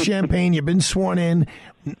pop the champagne. You've been sworn in.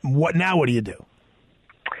 What do you do?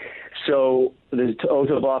 So the oath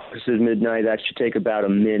of office is midnight. That should take about a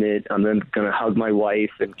minute. I'm then going to hug my wife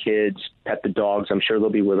and kids, pet the dogs. I'm sure they'll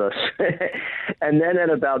be with us. And then at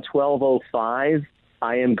about 12:05,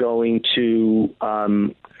 I am going to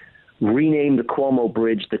rename the Cuomo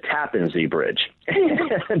Bridge the Tappan Zee Bridge,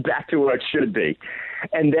 back to where it should be.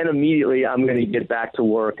 And then immediately I'm going to get back to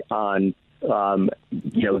work on,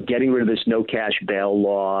 getting rid of this no cash bail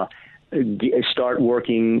law, start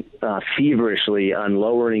working feverishly on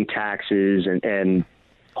lowering taxes and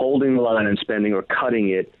holding the line on spending or cutting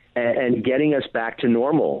it and getting us back to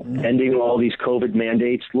normal, ending all these COVID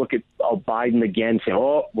mandates. Look at Biden again saying,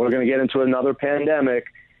 we're going to get into another pandemic.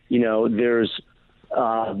 There's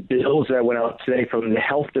bills that went out today from the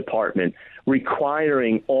health department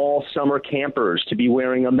requiring all summer campers to be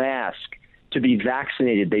wearing a mask, to be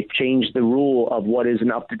vaccinated. They've changed the rule of what is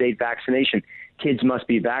an up-to-date vaccination. Kids must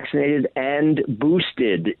be vaccinated and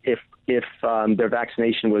boosted if their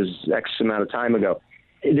vaccination was X amount of time ago.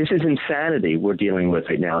 This is insanity we're dealing with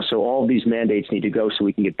right now. So all of these mandates need to go so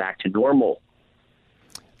we can get back to normal.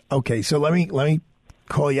 Okay, so let me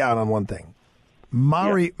call you out on one thing.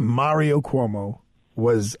 Mario Cuomo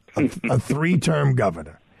was a 3-term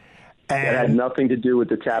governor. And it had nothing to do with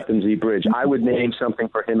the Tappan Zee Bridge. I would name something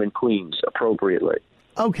for him in Queens appropriately.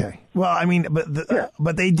 Okay. Well, I mean,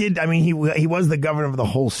 but they did. I mean, he was the governor of the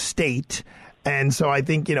whole state, and so I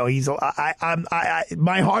think he's.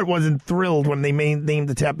 My heart wasn't thrilled when they named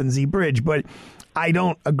the Tappan Zee Bridge, but I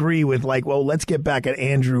don't agree with let's get back at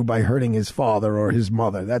Andrew by hurting his father or his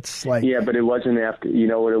mother. That's but it wasn't after. You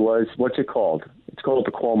know what it was? What's it called? It's called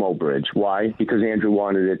the Cuomo Bridge. Why? Because Andrew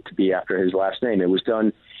wanted it to be after his last name. It was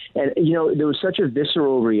done, and there was such a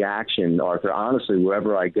visceral reaction, Arthur. Honestly,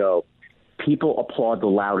 wherever I go, people applaud the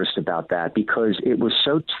loudest about that because it was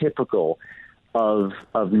so typical of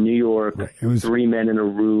New York. It was 3 men in a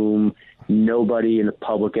room, Nobody in the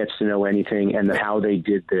public gets to know anything and how they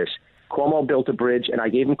did this. Cuomo built a bridge, and I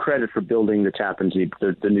gave him credit for building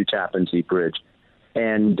the new Tappan Zee Bridge.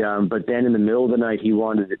 And but then in the middle of the night, he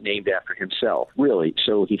wanted it named after himself, really.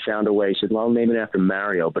 So he found a way. He said, well, I'll name it after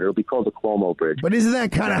Mario, but it'll be called the Cuomo Bridge. But isn't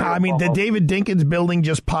that kind of how, I mean, the David Dinkins building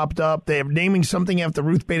just popped up. They're naming something after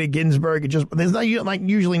Ruth Bader Ginsburg. There's not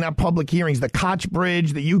usually not public hearings. The Koch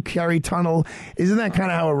Bridge, the Hugh Carey Tunnel. Isn't that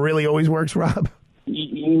kind of how it really always works, Rob?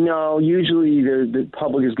 Usually the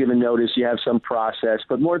public is given notice. You have some process.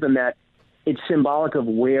 But more than that, it's symbolic of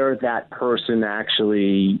where that person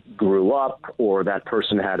actually grew up, or that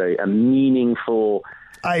person had a meaningful,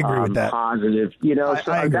 I agree with that. Positive,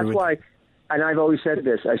 I that's why, and I've always said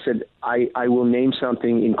this, I said, I will name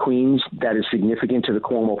something in Queens that is significant to the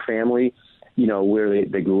Cuomo family, where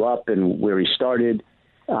they grew up and where he started.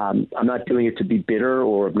 I'm not doing it to be bitter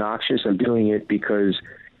or obnoxious. I'm doing it because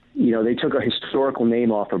they took a historical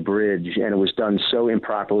name off a bridge, and it was done so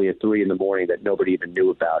improperly at 3 a.m. that nobody even knew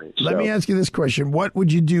about it. Let me ask you this question. What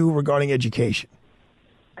would you do regarding education?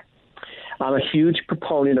 I'm a huge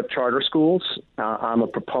proponent of charter schools. I'm a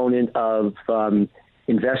proponent of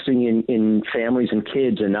investing in families and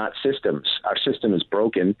kids and not systems. Our system is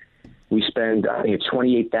broken. We spend, I think it's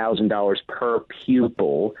 $28,000 per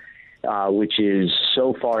pupil, which is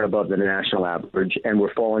so far above the national average, and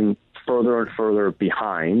we're falling further and further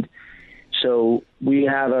behind. So we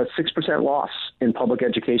have a 6% loss in public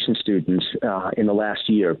education students in the last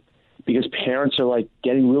year, because parents are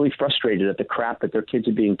getting really frustrated at the crap that their kids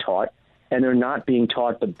are being taught, and they're not being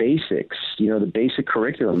taught the basics, the basic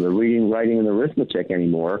curriculum, the reading, writing, and arithmetic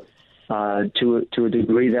anymore to a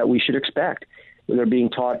degree that we should expect. They're being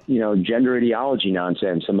taught, gender ideology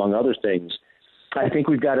nonsense, among other things. I think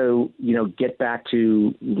we've got to, get back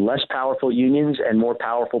to less powerful unions and more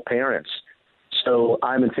powerful parents. So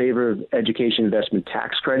I'm in favor of education investment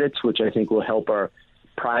tax credits, which I think will help our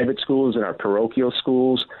private schools and our parochial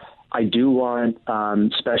schools. I do want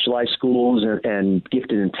specialized schools and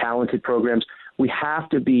gifted and talented programs. We have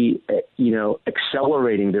to be,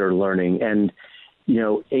 accelerating their learning and,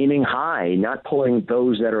 aiming high, not pulling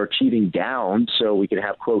those that are achieving down so we can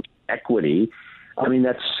have, quote, equity. I mean,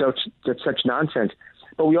 that's such nonsense.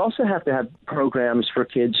 But we also have to have programs for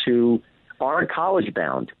kids who aren't college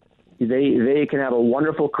bound. They can have a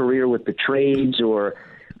wonderful career with the trades or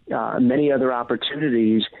many other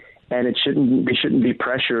opportunities, and they shouldn't be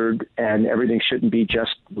pressured, and everything shouldn't be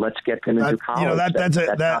just let's get them into college.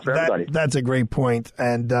 That's a great point,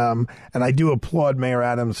 and I do applaud Mayor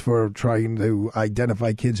Adams for trying to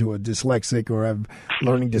identify kids who are dyslexic or have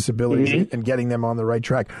learning disabilities and getting them on the right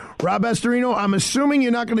track. Rob Astorino, I'm assuming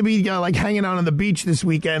you're not going to be hanging out on the beach this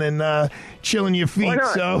weekend and chilling your feet.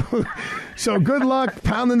 So good luck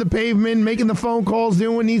pounding the pavement, making the phone calls,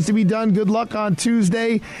 doing what needs to be done. Good luck on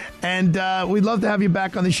Tuesday, and we'd love to have you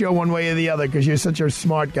back on the show one way or the other because you're such a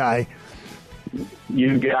smart guy.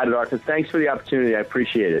 You got it, Arthur. Thanks for the opportunity. I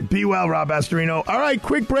appreciate it. Be well, Rob Astorino. All right,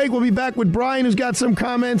 quick break. We'll be back with Brian, who's got some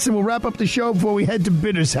comments, and we'll wrap up the show before we head to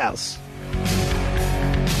Bitter's house.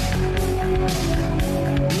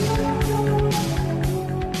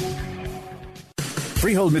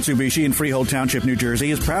 Freehold Mitsubishi in Freehold Township, New Jersey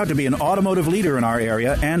is proud to be an automotive leader in our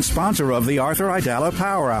area and sponsor of the Arthur Aidala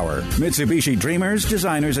Power Hour. Mitsubishi dreamers,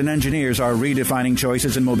 designers, and engineers are redefining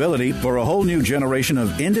choices in mobility for a whole new generation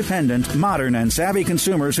of independent, modern, and savvy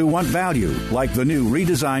consumers who want value, like the new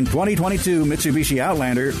redesigned 2022 Mitsubishi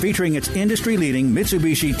Outlander featuring its industry-leading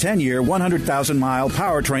Mitsubishi 10-year, 100,000-mile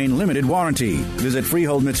powertrain limited warranty. Visit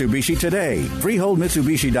Freehold Mitsubishi today,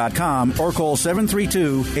 freeholdmitsubishi.com, or call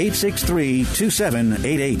 732-863-2788.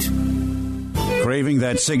 Craving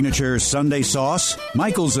that signature Sunday sauce?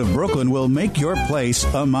 Michael's of Brooklyn will make your place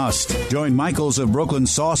a must. Join Michael's of Brooklyn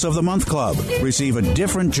Sauce of the Month Club. Receive a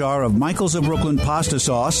different jar of Michael's of Brooklyn pasta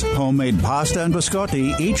sauce, homemade pasta and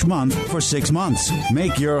biscotti each month for 6 months.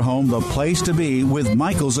 Make your home the place to be with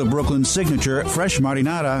Michael's of Brooklyn signature fresh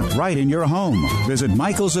marinara right in your home. Visit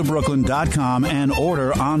michaelsofbrooklyn.com and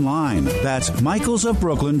order online. That's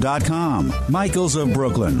michaelsofbrooklyn.com. Michael's of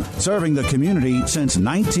Brooklyn, serving the community since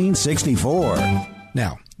 1964.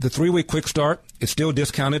 Now, the 3-week quick start is still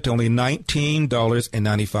discounted to only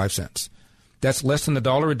 $19.95. That's less than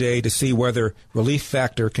 $1 a day to see whether Relief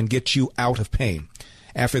Factor can get you out of pain.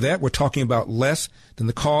 After that, we're talking about less than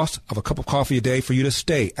the cost of a cup of coffee a day for you to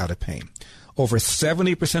stay out of pain. Over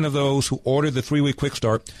 70% of those who order the 3-week quick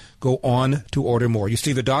start go on to order more. You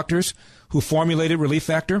see, the doctors who formulated Relief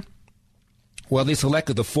Factor, well, they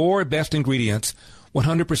selected the 4 best ingredients,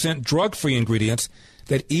 100% drug-free ingredients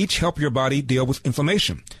that each help your body deal with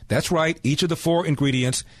inflammation. That's right. Each of the 4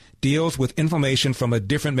 ingredients deals with inflammation from a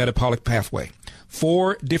different metabolic pathway.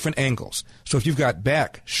 4 different angles. So if you've got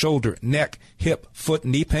back, shoulder, neck, hip, foot,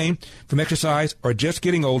 knee pain from exercise or just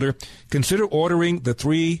getting older, consider ordering the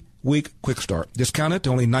 3-week Quick Start. Discounted to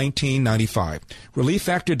only $19.95.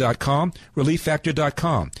 ReliefFactor.com,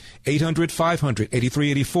 ReliefFactor.com.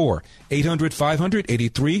 800-500-8384.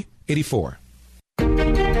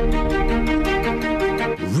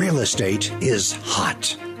 800-500-8384. Real estate is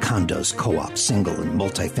hot. Condos, co-ops, single and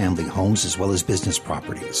multifamily homes, as well as business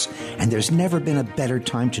properties. And there's never been a better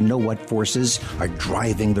time to know what forces are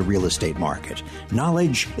driving the real estate market.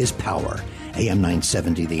 Knowledge is power. AM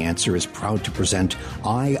 970 The Answer is proud to present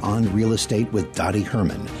Eye on Real Estate with Dottie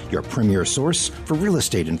Herman, your premier source for real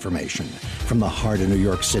estate information. From the heart of New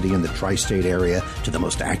York City and the tri-state area to the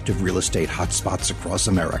most active real estate hotspots across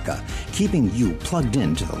America, keeping you plugged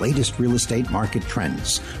into the latest real estate market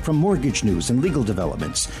trends. From mortgage news and legal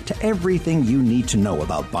developments to everything you need to know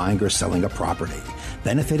about buying or selling a property.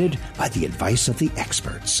 Benefited by the advice of the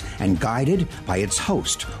experts and guided by its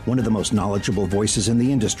host, one of the most knowledgeable voices in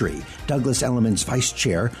the industry, Douglas Elliman's vice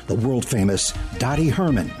chair, the world-famous Dottie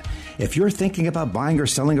Herman. If you're thinking about buying or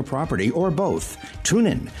selling a property or both, tune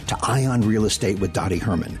in to Eye on Real Estate with Dottie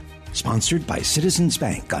Herman, sponsored by Citizens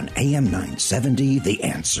Bank on AM 970 The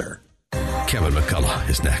Answer. Kevin McCullough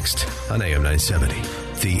is next on AM 970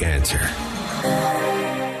 The Answer.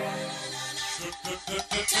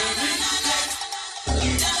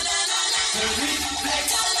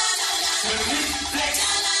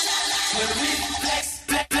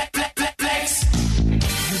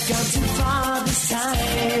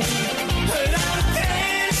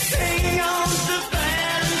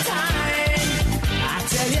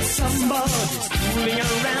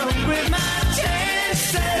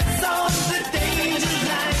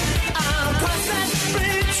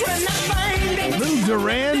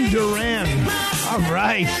 Duran. All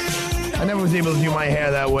right. I never was able to do my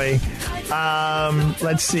hair that way.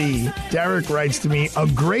 Let's see. Derek writes to me, a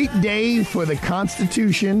great day for the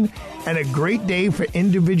Constitution and a great day for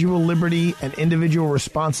individual liberty and individual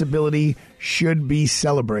responsibility should be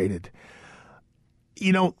celebrated.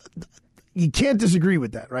 You know, you can't disagree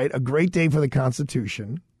with that, right? A great day for the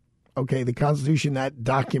Constitution. Okay, the Constitution, that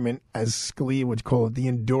document, as Scalia would call it, the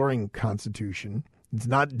enduring Constitution. It's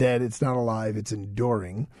not dead. It's not alive. It's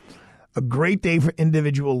enduring. A great day for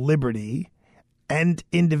individual liberty and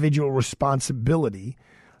individual responsibility.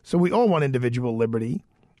 So we all want individual liberty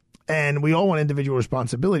and we all want individual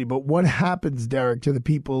responsibility. But what happens, Derek, to the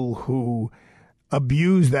people who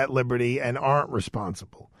abuse that liberty and aren't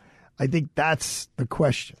responsible? I think that's the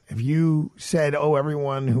question. If you said, oh,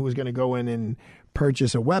 everyone who was going to go in and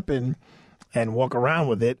purchase a weapon and walk around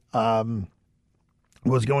with it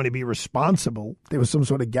was going to be responsible, there was some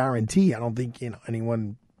sort of guarantee. I don't think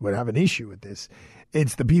anyone would have an issue with this.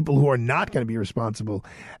 It's the people who are not going to be responsible.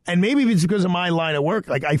 And maybe it's because of my line of work.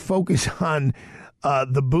 Like, I focus on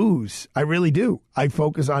the booze. I really do. I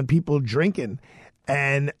focus on people drinking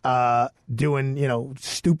and doing,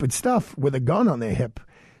 stupid stuff with a gun on their hip.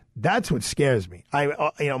 That's what scares me.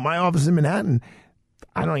 My office in Manhattan,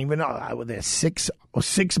 I don't even know. There's six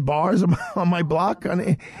bars on my block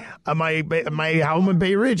on my home in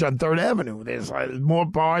Bay Ridge on 3rd Avenue. There's more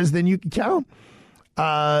bars than you can count.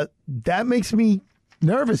 That makes me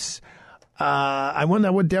nervous. I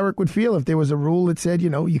wonder what Derek would feel if there was a rule that said,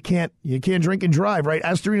 you can't drink and drive, right?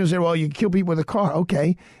 Astorino said, well, you can kill people with a car.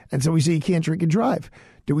 Okay. And so we say you can't drink and drive.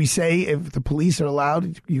 Do we say if the police are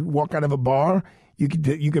allowed, you walk out of a bar, you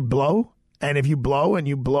could blow? And if you blow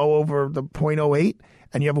over the .08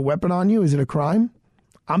 and you have a weapon on you, is it a crime?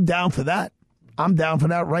 I'm down for that. I'm down for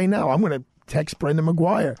that right now. I'm going to text Brendan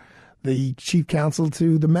McGuire, the chief counsel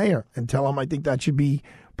to the mayor, and tell him I think that should be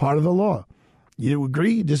part of the law. You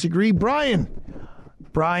agree? Disagree? Brian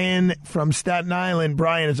from Staten Island.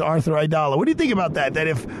 Brian, it's Arthur Aidala. What do you think about that? That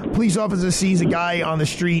if a police officer sees a guy on the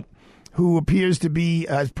street who appears to be,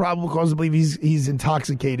 has probable cause to believe he's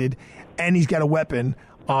intoxicated, and he's got a weapon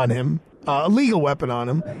on him, a legal weapon on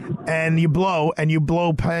him, and you blow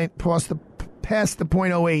past the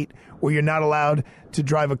 .08 where you're not allowed to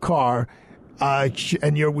drive a car,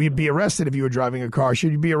 and we'd be arrested if you were driving a car.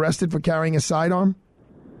 Should you be arrested for carrying a sidearm?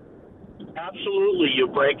 Absolutely,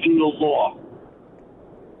 you're breaking the law.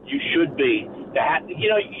 You should be.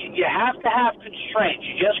 You have to have constraints.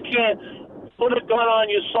 You just can't put a gun on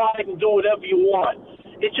your side and do whatever you want.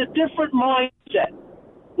 It's a different mindset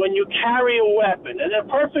when you carry a weapon. And a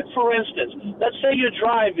perfect for instance, let's say you're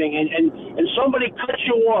driving and somebody cuts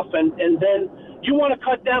you off and then you want to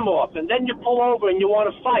cut them off and then you pull over and you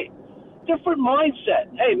want to fight. Different mindset.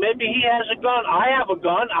 Hey, maybe he has a gun. I have a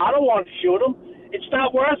gun. I don't want to shoot him. It's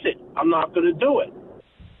not worth it. I'm not going to do it.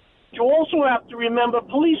 You also have to remember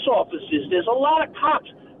police officers. There's a lot of cops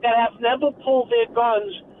that have never pulled their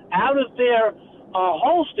guns out of their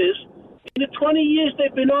holsters in the 20 years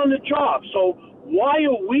they've been on the job. So why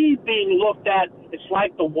are we being looked at? It's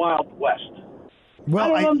like the Wild West.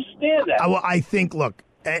 Well, I don't understand that. I think, look,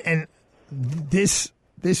 and this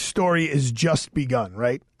story is just begun,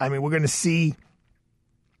 right? I mean, we're going to see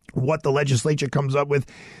what the legislature comes up with.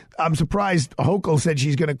 I'm surprised Hochul said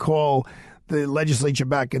she's going to call the legislature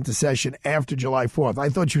back into session after July 4th. I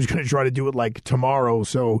thought she was going to try to do it like tomorrow,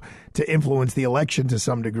 so to influence the election to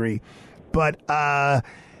some degree. But the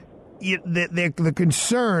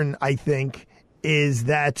concern, I think, is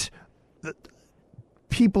that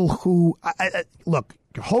people who look,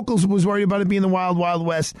 Hochul was worried about it being the Wild Wild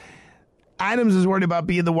West. Adams is worried about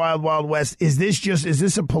being the Wild Wild West. Is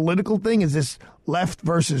this a political thing? Is this left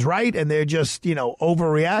versus right, and they're just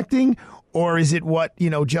overreacting, or is it what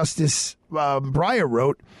Justice Breyer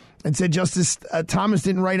wrote and said Justice Thomas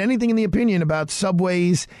didn't write anything in the opinion about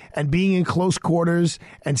subways and being in close quarters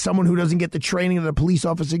and someone who doesn't get the training that a police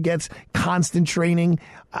officer gets, constant training.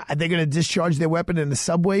 They're going to discharge their weapon in the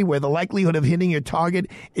subway where the likelihood of hitting your target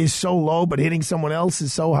is so low, but hitting someone else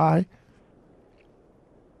is so high.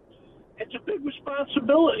 It's a big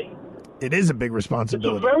responsibility. It is a big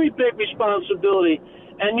responsibility. It's a very big responsibility.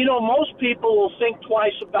 And, most people will think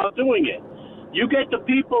twice about doing it. You get the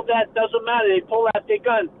people that doesn't matter. They pull out their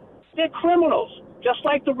gun. They're criminals, just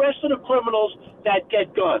like the rest of the criminals that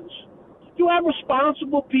get guns. You have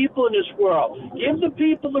responsible people in this world. Give the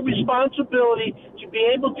people the responsibility to be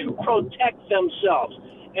able to protect themselves.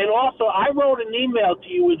 And also, I wrote an email to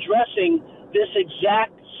you addressing this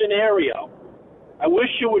exact scenario. I wish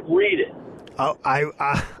you would read it. I'll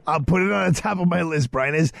put it on the top of my list,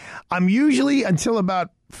 Brian. I'm usually, until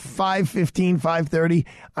about 5:15, 5:30,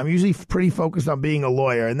 I'm usually pretty focused on being a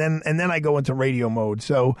lawyer, and then I go into radio mode.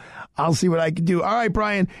 So I'll see what I can do. All right,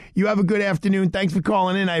 Brian, you have a good afternoon. Thanks for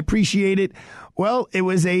calling in. I appreciate it. Well, it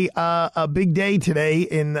was a big day today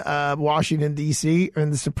in Washington, D.C.,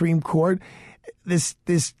 in the Supreme Court. This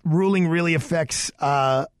ruling really affects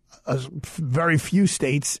very few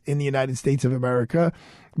states in the United States of America.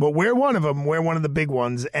 But we're one of them. We're one of the big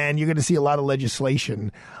ones. And you're going to see a lot of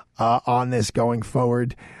legislation on this going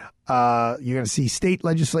forward. You're going to see state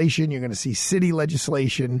legislation. You're going to see city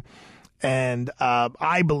legislation. And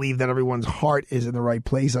I believe that everyone's heart is in the right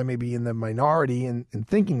place. I may be in the minority in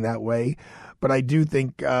thinking that way. But I do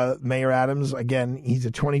think Mayor Adams, again, he's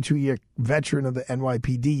a 22-year veteran of the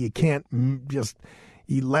NYPD. You can't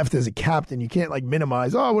he left as a captain. You can't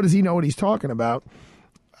minimize, what does he know what he's talking about?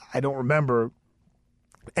 I don't remember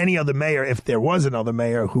any other mayor, if there was another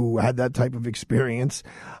mayor who had that type of experience.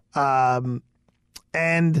 And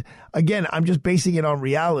again, I'm just basing it on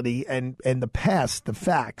reality and the past, the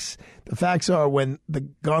facts. The facts are when the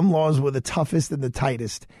gun laws were the toughest and the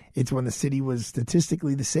tightest, it's when the city was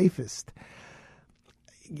statistically the safest.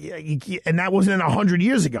 And that wasn't 100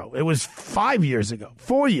 years ago. It was 5 years ago,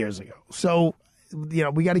 4 years ago. So,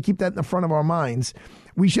 we got to keep that in the front of our minds.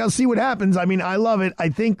 We shall see what happens. I mean, I love it. I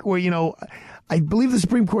think I believe the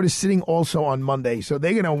Supreme Court is sitting also on Monday, so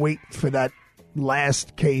they're going to wait for that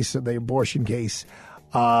last case of the abortion case.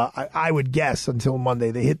 I would guess until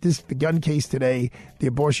Monday. They hit the gun case today. The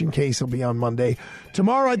abortion case will be on Monday.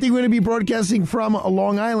 Tomorrow, I think we're going to be broadcasting from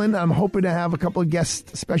Long Island. I'm hoping to have a couple of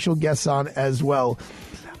special guests on as well.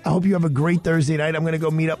 I hope you have a great Thursday night. I'm going to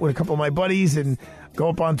go meet up with a couple of my buddies and go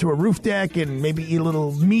up onto a roof deck and maybe eat a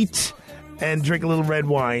little meat and drink a little red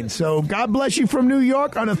wine. So God bless you from New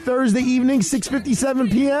York on a Thursday evening,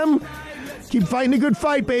 6:57 p.m. Keep fighting the good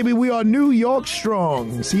fight, baby. We are New York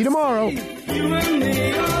strong. See you tomorrow. You and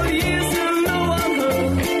me, all the years that no one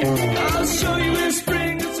heard. I'll show you in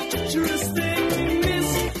spring. It's a treacherous thing.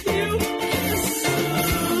 Miss you.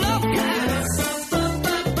 Love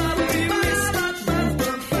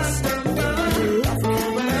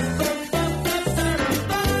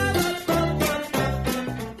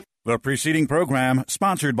The preceding program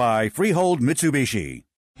sponsored by Freehold Mitsubishi.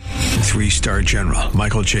 3-star General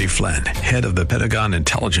Michael J. Flynn, head of the Pentagon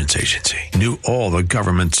Intelligence Agency, knew all the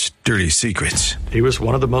government's dirty secrets. He was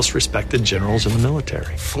one of the most respected generals in the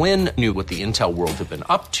military. Flynn knew what the intel world had been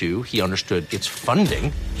up to. He understood its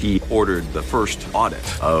funding. He ordered the first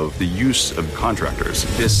audit of the use of contractors.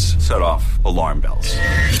 This set off alarm bells.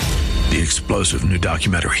 The explosive new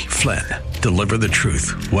documentary, Flynn, Deliver the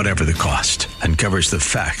Truth, Whatever the Cost, uncovers the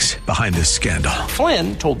facts behind this scandal.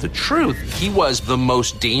 Flynn told the truth. He was the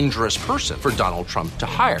most dangerous person for Donald Trump to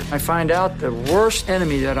hire. I find out the worst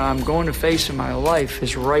enemy that I'm going to face in my life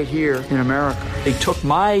is right here in America. They took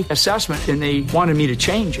my assessment and they wanted me to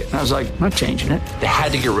change it. And I was like, I'm not changing it. They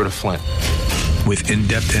had to get rid of Flynn. With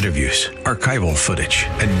in-depth interviews, archival footage,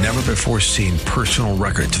 and never-before-seen personal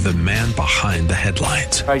records of the man behind the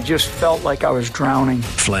headlines. I just felt like I was drowning.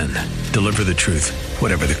 Flynn, deliver the truth,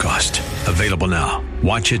 whatever the cost. Available now.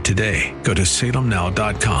 Watch it today. Go to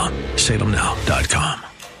salemnow.com. salemnow.com.